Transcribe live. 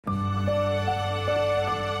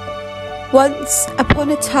Once upon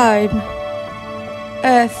a time,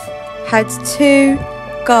 Earth had two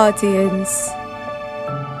guardians,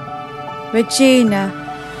 Regina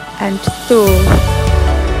and Thor.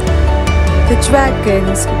 The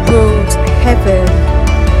dragons ruled heaven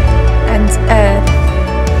and earth.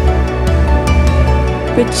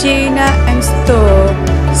 Regina and Thor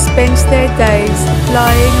spent their days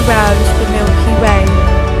flying around the Milky Way.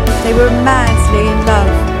 They were madly in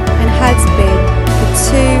love and had been for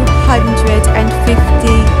 250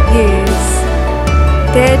 years.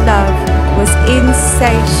 Their love was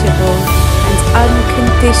insatiable and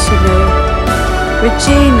unconditional.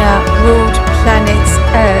 Regina ruled planet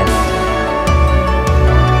Earth.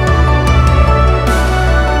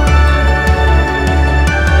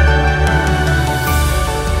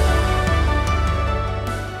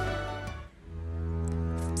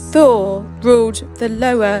 Thor ruled the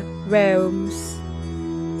lower realms.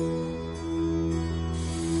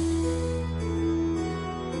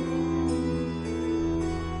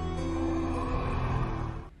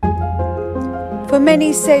 For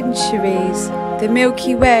many centuries, the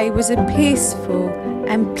Milky Way was a peaceful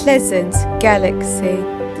and pleasant galaxy.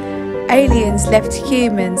 Aliens left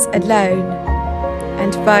humans alone,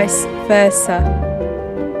 and vice versa.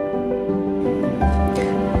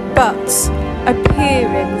 But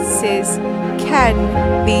appearances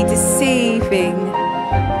can be deceiving.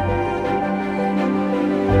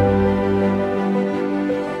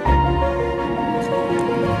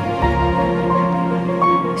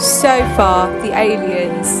 So far, the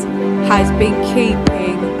aliens has been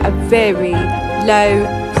keeping a very low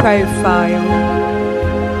profile.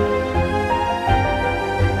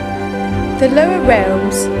 The lower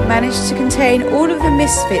realms managed to contain all of the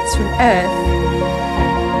misfits from Earth.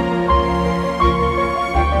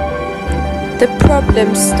 The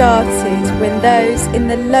problem started when those in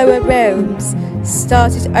the lower realms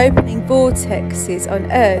started opening vortexes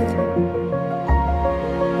on Earth.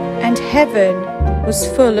 And heaven was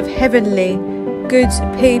full of heavenly, good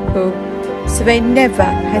people, so they never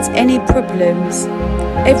had any problems.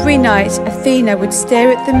 Every night Athena would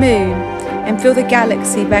stare at the moon and fill the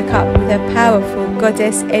galaxy back up with her powerful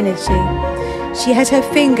goddess energy. She had her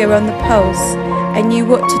finger on the pulse and knew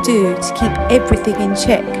what to do to keep everything in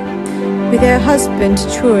check. With her husband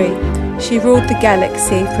Troy, she ruled the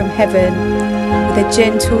galaxy from heaven with a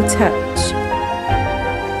gentle touch.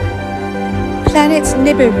 Planet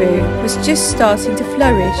Nibiru was just starting to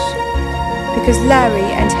flourish because Larry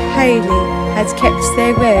and Haley had kept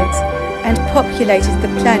their word and populated the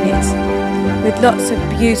planet with lots of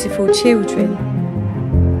beautiful children.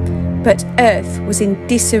 But Earth was in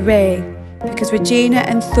disarray because Regina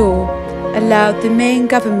and Thor allowed the main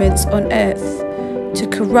governments on Earth to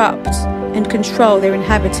corrupt and control their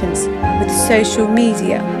inhabitants with social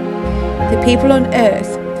media. The people on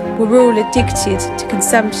Earth were all addicted to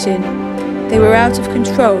consumption. They were out of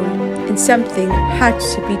control and something had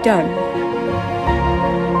to be done.